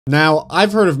Now,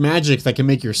 I've heard of magic that can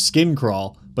make your skin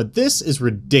crawl, but this is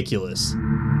ridiculous.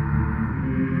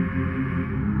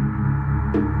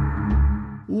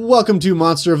 Welcome to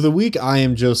Monster of the Week. I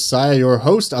am Josiah, your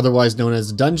host, otherwise known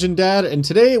as Dungeon Dad, and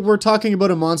today we're talking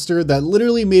about a monster that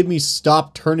literally made me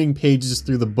stop turning pages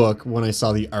through the book when I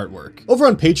saw the artwork. Over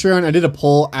on Patreon, I did a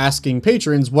poll asking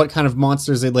patrons what kind of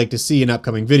monsters they'd like to see in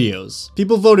upcoming videos.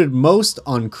 People voted most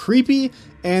on creepy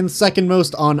and second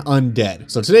most on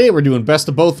undead. So today we're doing best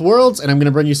of both worlds, and I'm going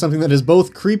to bring you something that is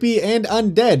both creepy and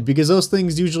undead because those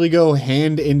things usually go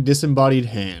hand in disembodied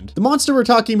hand. The monster we're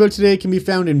talking about today can be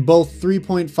found in both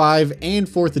 3.5 and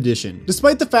 4th edition.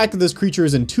 Despite the fact that this creature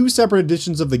is in 2 separate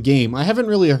editions of the game, I haven't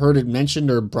really heard it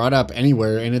mentioned or brought up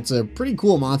anywhere, and it's a pretty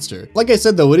cool monster. Like I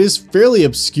said though, it is fairly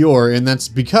obscure, and that's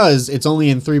because it's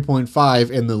only in 3.5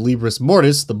 in the Libris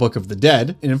Mortis, the Book of the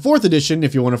Dead. And in 4th edition,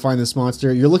 if you want to find this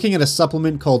monster, you're looking at a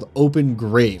supplement called Open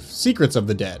Grave, Secrets of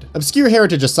the Dead. Obscure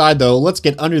heritage aside though, let's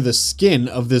get under the skin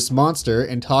of this monster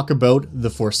and talk about the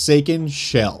Forsaken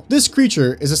Shell. This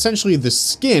creature is essentially the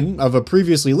skin of a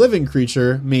previously living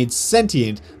creature made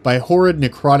sentient by horrid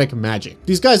necrotic magic.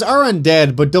 These guys are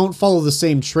undead, but don't follow the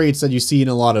same traits that you see in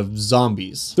a lot of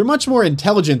zombies. They're much more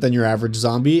intelligent than your average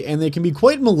zombie, and they can be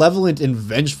quite malevolent and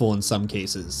vengeful in some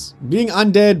cases. Being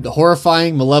undead,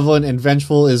 horrifying, malevolent, and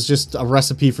vengeful is just a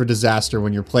recipe for disaster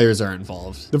when your players are involved.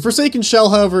 The Forsaken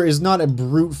Shell, however, is not a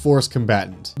brute force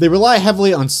combatant. They rely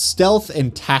heavily on stealth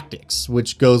and tactics,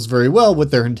 which goes very well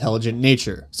with their intelligent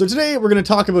nature. So today we're going to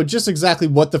talk about just exactly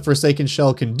what the Forsaken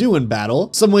Shell can do in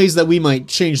battle, some ways that we might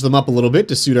change them up a little bit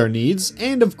to suit our needs,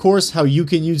 and of course how you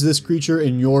can use this creature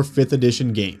in your 5th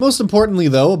edition game. Most importantly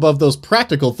though, above those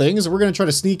practical things, we're going to try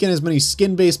to sneak in as many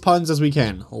skin-based puns as we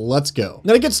can. Let's go.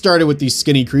 Now to get started with these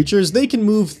skinny creatures, they can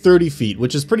move 30 feet,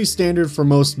 which is pretty standard for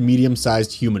most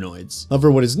medium-sized humanoids. However,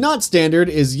 what is not standard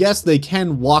is, yes, they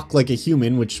can walk like a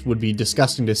human, which would be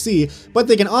disgusting to see, but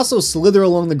they can also slither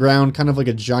along the ground kind of like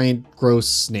a giant, gross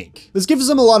snake. This gives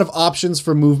them a lot of options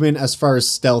for movement as far as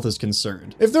stealth is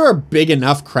concerned. If there are big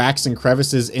enough cracks and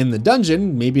crevices in the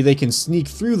dungeon, maybe they can sneak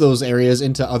through those areas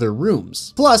into other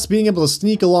rooms. Plus, being able to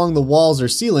sneak along the walls or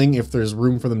ceiling, if there's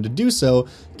room for them to do so,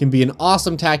 can be an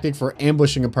awesome tactic for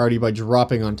ambushing a party by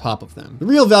dropping on top of them. The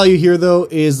real value here though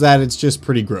is that it's just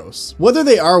pretty gross. Whether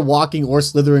they are walking or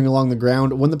slithering along the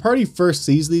ground, when the party first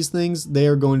sees these things, they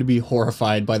are going to be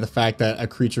horrified by the fact that a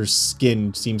creature's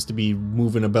skin seems to be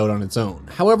moving about on its own.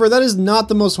 However, that is not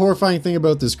the most horrifying thing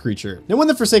about this creature. Now, when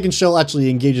the Forsaken Shell actually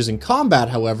engages in combat,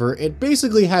 however, it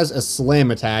basically has a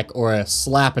slam attack, or a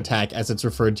slap attack as it's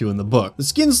referred to in the book. The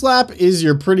skin slap is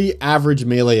your pretty average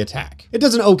melee attack. It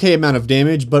does an okay amount of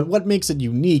damage, but what makes it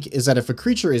unique is that if a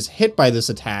creature is hit by this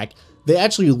attack, they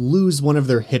actually lose one of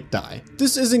their hit die.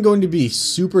 This isn't going to be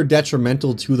super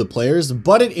detrimental to the players,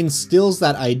 but it instills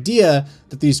that idea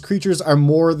that these creatures are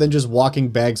more than just walking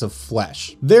bags of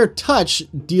flesh. Their touch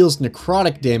deals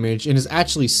necrotic damage and is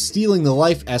actually stealing the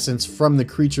life essence from the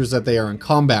creatures that they are in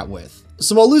combat with.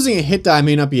 So while losing a hit die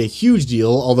may not be a huge deal,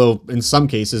 although in some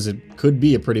cases it could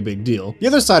be a pretty big deal, the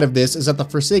other side of this is that the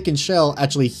Forsaken Shell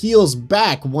actually heals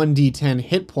back 1d10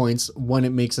 hit points when it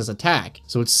makes this attack.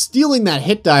 So it's stealing that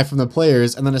hit die from the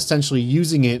players and then essentially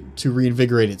using it to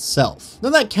reinvigorate itself. Now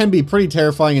that can be pretty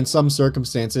terrifying in some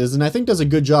circumstances, and I think does a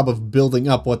good job of building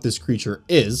up what this creature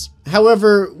is.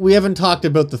 However, we haven't talked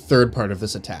about the third part of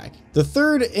this attack. The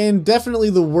third and definitely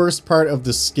the worst part of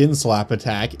the skin slap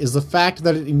attack is the fact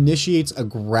that it initiates a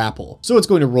grapple. So it's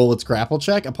going to roll its grapple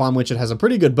check, upon which it has a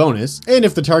pretty good bonus, and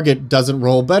if the target doesn't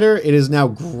roll better, it is now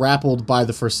grappled by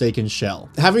the Forsaken Shell.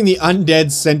 Having the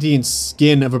undead sentient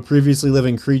skin of a previously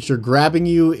living creature grabbing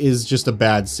you is just a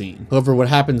bad scene. However, what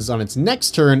happens on its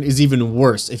next turn is even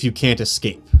worse if you can't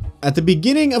escape. At the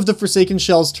beginning of the Forsaken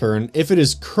Shell's turn, if it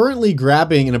is currently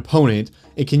grabbing an opponent,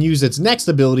 it can use its next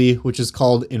ability, which is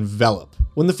called Envelop.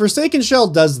 When the Forsaken Shell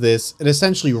does this, it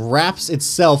essentially wraps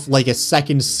itself like a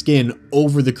second skin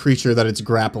over the creature that it's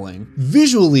grappling.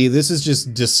 Visually, this is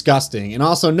just disgusting, and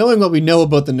also knowing what we know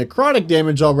about the necrotic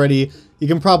damage already, you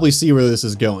can probably see where this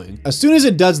is going. As soon as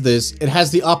it does this, it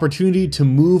has the opportunity to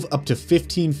move up to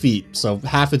 15 feet, so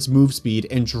half its move speed,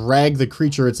 and drag the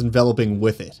creature it's enveloping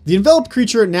with it. The enveloped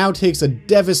creature now takes a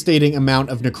devastating amount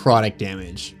of necrotic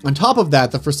damage. On top of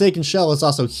that, the Forsaken Shell is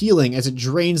also healing as it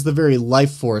drains the very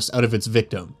life force out of its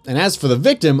victim. And as for the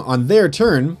victim, on their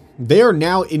turn, they are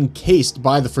now encased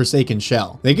by the Forsaken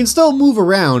Shell. They can still move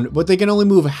around, but they can only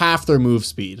move half their move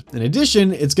speed. In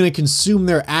addition, it's going to consume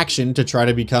their action to try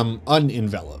to become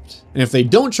unenveloped. And if they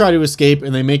don't try to escape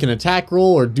and they make an attack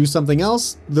roll or do something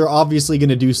else, they're obviously going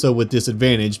to do so with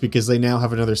disadvantage because they now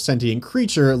have another sentient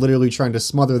creature literally trying to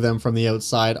smother them from the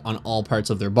outside on all parts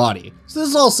of their body. So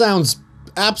this all sounds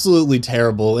absolutely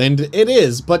terrible, and it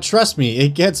is, but trust me,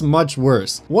 it gets much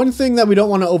worse. One thing that we don't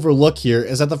want to overlook here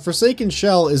is that the Forsaken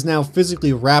Shell is now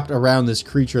physically wrapped around this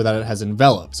creature that it has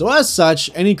enveloped. So as such,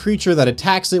 any creature that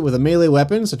attacks it with a melee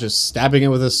weapon, such as stabbing it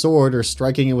with a sword or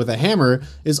striking it with a hammer,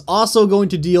 is also going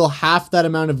to deal half that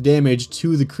amount of damage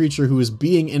to the creature who is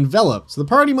being enveloped. So the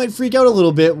party might freak out a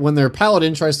little bit when their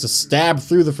paladin tries to stab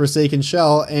through the Forsaken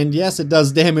Shell, and yes, it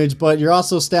does damage, but you're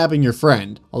also stabbing your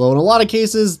friend. Although in a lot of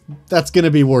cases, that's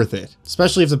gonna be worth it.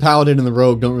 Especially if the paladin and the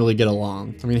rogue don't really get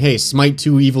along. I mean, hey, smite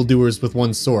two evildoers with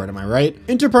one sword, am I right?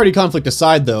 Inter-party conflict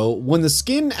aside though, when the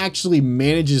skin actually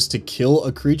manages to kill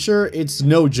a creature, it's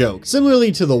no joke.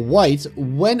 Similarly to the white,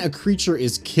 when a creature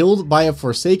is killed by a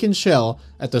Forsaken Shell,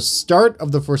 at the start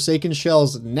of the Forsaken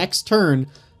Shell's next turn,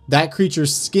 that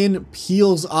creature's skin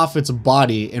peels off its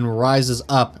body and rises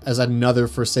up as another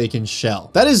Forsaken Shell.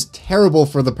 That is terrible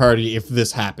for the party if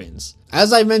this happens.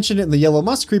 As I mentioned in the Yellow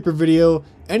Musk Creeper video,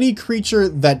 any creature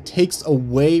that takes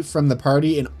away from the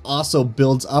party and also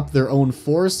builds up their own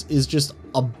force is just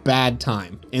a bad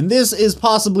time. And this is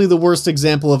possibly the worst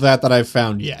example of that I've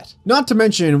found yet. Not to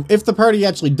mention, if the party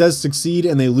actually does succeed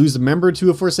and they lose a member to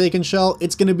a Forsaken Shell,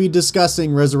 it's going to be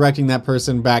disgusting resurrecting that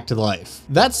person back to life.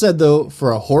 That said though,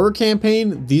 for a horror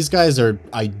campaign, these guys are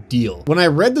ideal. When I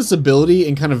read this ability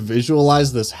and kind of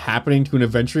visualized this happening to an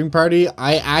adventuring party,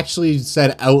 I actually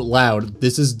said out loud,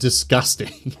 this is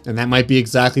disgusting. And that might be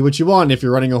exactly what you want if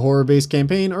you're running a horror-based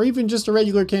campaign or even just a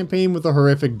regular campaign with a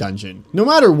horrific dungeon. No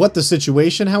matter what the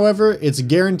situation, however, it's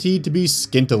guaranteed to be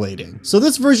scintillating. So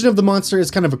this version of the monster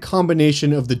is kind of a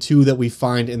combination of the two that we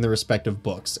find in the respective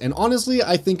books, and honestly,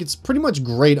 I think it's pretty much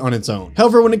great on its own.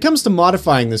 However, when it comes to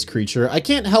modifying this creature, I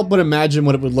can't help but imagine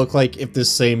what it would look like if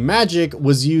this same magic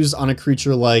was used on a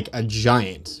creature like a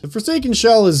giant. The Forsaken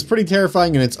Shell is pretty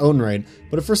terrifying in its own right,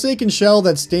 but a Forsaken Shell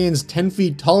that stands 10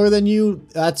 feet taller than you,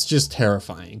 that's just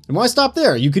terrifying. And why stop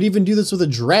there? You could even do this with a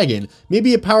dragon.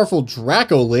 Maybe a powerful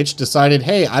Draco Lich decided,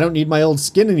 hey, I don't need my old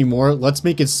skin anymore, let's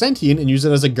make it sentient and use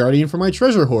it as a guardian for my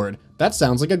treasure hoard. That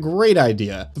sounds like a great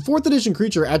idea. The 4th edition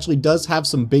creature actually does have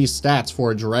some base stats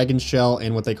for a dragon shell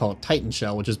and what they call a titan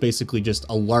shell, which is basically just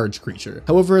a large creature.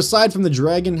 However, aside from the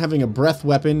dragon having a breath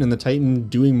weapon and the titan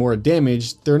doing more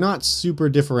damage, they're not super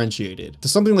differentiated. To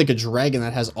something like a dragon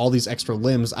that has all these extra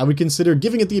limbs, I would consider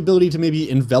giving it the ability to maybe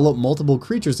envelop multiple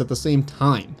creatures at the same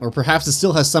time. Or perhaps it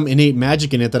still has some innate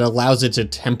magic in it that allows it to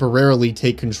temporarily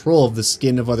take control of the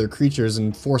skin of other creatures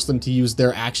and force them to use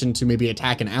their action to maybe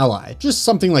attack an ally. Just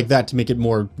something like that to make it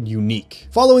more unique.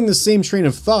 Following the same train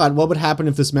of thought, what would happen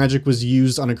if this magic was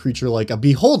used on a creature like a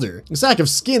beholder? A sack of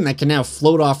skin that can now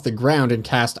float off the ground and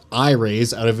cast eye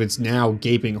rays out of its now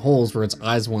gaping holes where its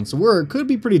eyes once were could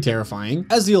be pretty terrifying.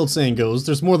 As the old saying goes,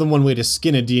 there's more than one way to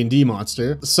skin a D&D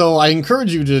monster, so I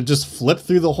encourage you to just flip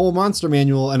through the whole monster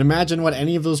manual and imagine what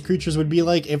any of those creatures would be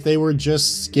like if they were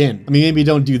just skin. I mean, maybe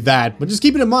don't do that, but just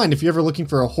keep it in mind if you're ever looking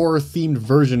for a horror-themed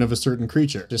version of a certain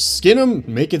creature. Just skin them,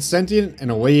 make it sentient, and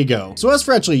away you go. So as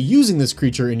for actually using this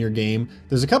creature in your game,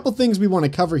 there's a couple things we want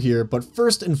to cover here, but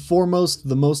first and foremost,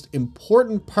 the most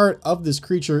important part of this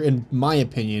creature, in my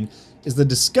opinion, is the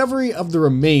discovery of the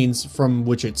remains from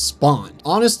which it spawned.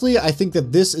 Honestly, I think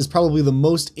that this is probably the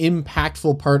most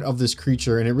impactful part of this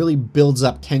creature, and it really builds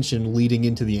up tension leading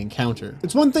into the encounter.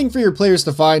 It's one thing for your players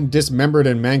to find dismembered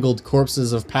and mangled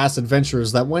corpses of past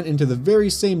adventurers that went into the very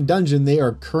same dungeon they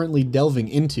are currently delving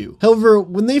into. However,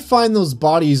 when they find those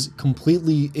bodies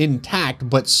completely intact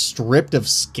but stripped of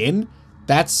skin,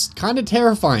 that's kind of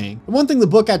terrifying. And one thing the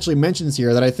book actually mentions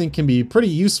here that I think can be pretty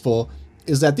useful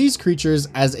is that these creatures,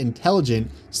 as intelligent,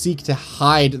 seek to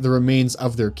hide the remains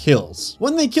of their kills.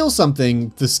 When they kill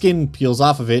something, the skin peels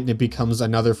off of it and it becomes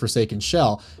another Forsaken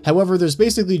Shell. However, there's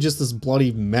basically just this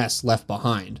bloody mess left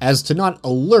behind. As to not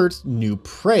alert new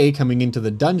prey coming into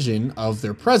the dungeon of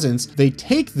their presence, they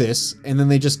take this and then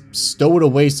they just stow it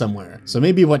away somewhere. So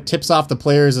maybe what tips off the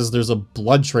players is there's a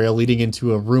blood trail leading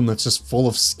into a room that's just full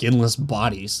of skinless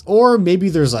bodies. Or maybe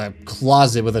there's a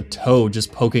closet with a toe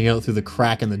just poking out through the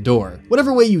crack in the door.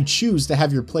 Whatever way you choose to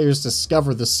have your players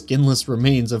discover the skinless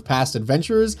remains of past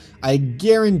adventurers, I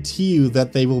guarantee you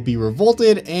that they will be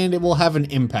revolted and it will have an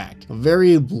impact. A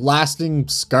very lasting,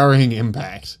 scarring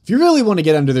impact. If you really want to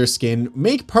get under their skin,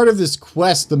 make part of this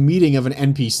quest the meeting of an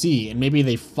NPC, and maybe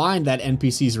they find that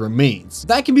NPC's remains.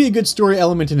 That can be a good story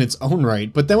element in its own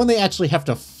right, but then when they actually have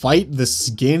to fight the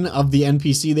skin of the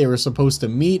NPC they were supposed to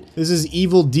meet, this is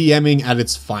evil DMing at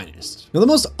its finest. Now, the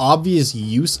most obvious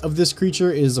use of this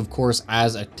creature is, of course, course,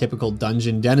 as a typical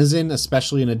dungeon denizen,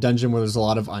 especially in a dungeon where there's a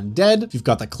lot of undead. If you've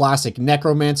got the classic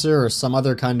necromancer or some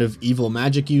other kind of evil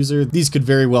magic user, these could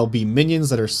very well be minions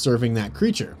that are serving that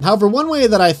creature. However, one way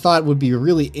that I thought would be a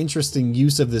really interesting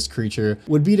use of this creature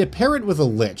would be to pair it with a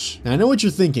lich. Now, I know what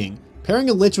you're thinking. Pairing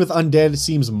a lich with undead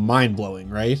seems mind-blowing,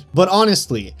 right? But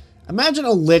honestly, imagine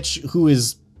a lich who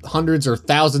is hundreds or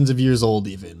thousands of years old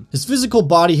even. His physical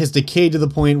body has decayed to the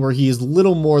point where he is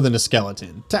little more than a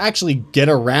skeleton. To actually get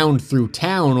around through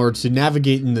town or to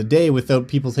navigate in the day without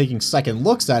people taking second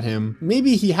looks at him,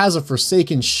 maybe he has a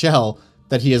forsaken shell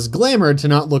that he has glamored to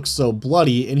not look so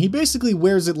bloody, and he basically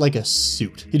wears it like a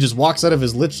suit. He just walks out of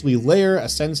his lichly lair,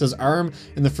 ascends his arm,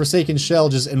 and the Forsaken Shell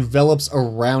just envelops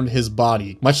around his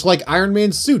body, much like Iron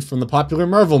Man's suit from the popular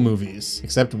Marvel movies,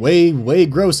 except way, way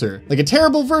grosser. Like a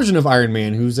terrible version of Iron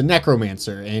Man who's a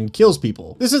necromancer and kills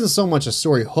people. This isn't so much a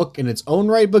story hook in its own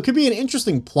right, but could be an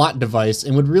interesting plot device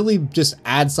and would really just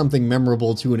add something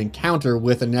memorable to an encounter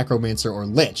with a necromancer or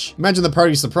lich. Imagine the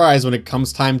party's surprise when it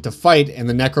comes time to fight and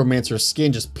the necromancer's skin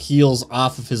just peels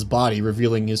off of his body,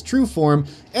 revealing his true form,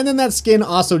 and then that skin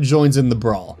also joins in the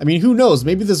brawl. I mean, who knows?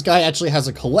 Maybe this guy actually has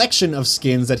a collection of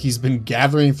skins that he's been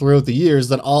gathering throughout the years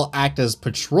that all act as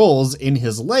patrols in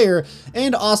his lair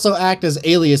and also act as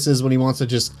aliases when he wants to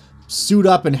just suit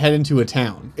up and head into a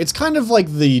town. It's kind of like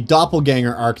the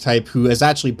doppelganger archetype who is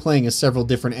actually playing as several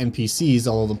different NPCs,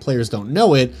 although the players don't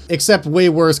know it, except way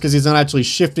worse because he's not actually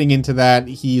shifting into that,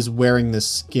 he's wearing the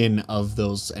skin of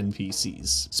those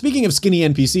NPCs. Speaking of skinny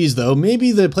NPCs though,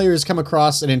 maybe the players come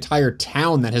across an entire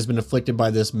town that has been afflicted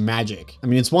by this magic. I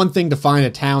mean, it's one thing to find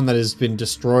a town that has been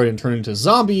destroyed and turned into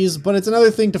zombies, but it's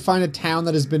another thing to find a town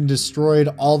that has been destroyed,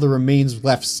 all the remains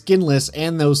left skinless,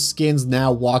 and those skins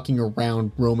now walking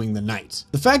around roaming the night.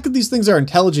 The fact that these things are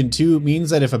intelligent too means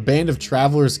that if a band of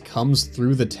travelers comes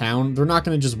through the town, they're not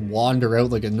going to just wander out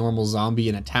like a normal zombie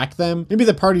and attack them. Maybe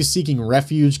the party's seeking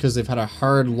refuge because they've had a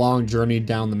hard, long journey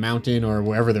down the mountain or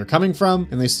wherever they're coming from,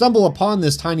 and they stumble upon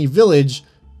this tiny village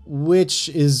which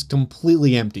is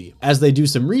completely empty. As they do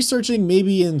some researching,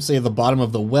 maybe in, say, the bottom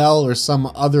of the well or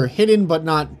some other hidden but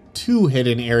not too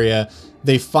hidden area,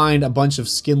 they find a bunch of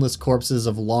skinless corpses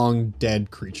of long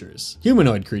dead creatures.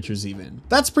 Humanoid creatures even.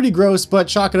 That's pretty gross, but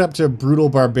chalk it up to brutal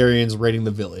barbarians raiding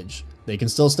the village. They can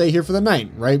still stay here for the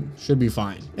night, right? Should be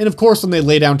fine. And of course, when they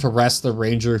lay down to rest, the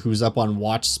ranger who's up on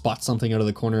watch spots something out of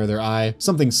the corner of their eye,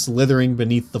 something slithering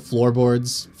beneath the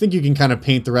floorboards. I think you can kind of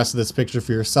paint the rest of this picture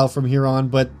for yourself from here on,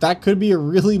 but that could be a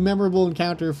really memorable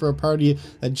encounter for a party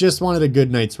that just wanted a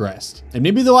good night's rest. And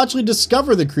maybe they'll actually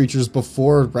discover the creatures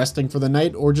before resting for the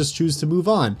night or just choose to move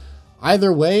on.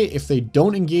 Either way, if they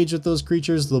don't engage with those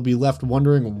creatures, they'll be left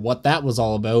wondering what that was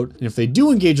all about. And if they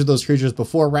do engage with those creatures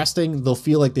before resting, they'll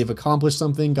feel like they've accomplished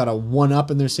something, got a one-up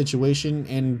in their situation,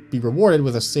 and be rewarded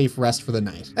with a safe rest for the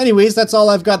night. Anyways, that's all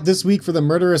I've got this week for the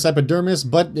Murderous Epidermis,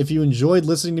 but if you enjoyed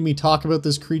listening to me talk about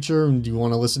this creature and you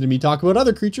want to listen to me talk about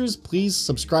other creatures, please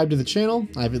subscribe to the channel.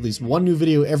 I have at least one new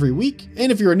video every week.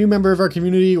 And if you're a new member of our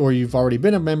community, or you've already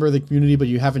been a member of the community but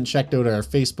you haven't checked out our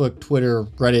Facebook, Twitter,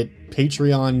 Reddit,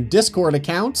 Patreon, Discord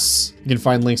accounts, you can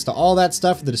find links to all that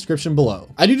stuff in the description below.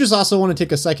 I do just also want to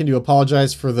take a second to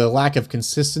apologize for the lack of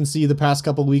consistency the past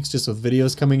couple weeks just with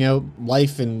videos coming out.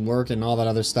 Life and work and all that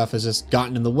other stuff has just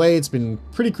gotten in the way. It's been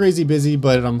pretty crazy busy,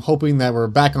 but I'm hoping that we're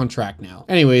back on track now.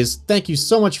 Anyways, thank you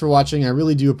so much for watching. I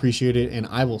really do appreciate it, and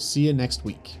I will see you next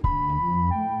week.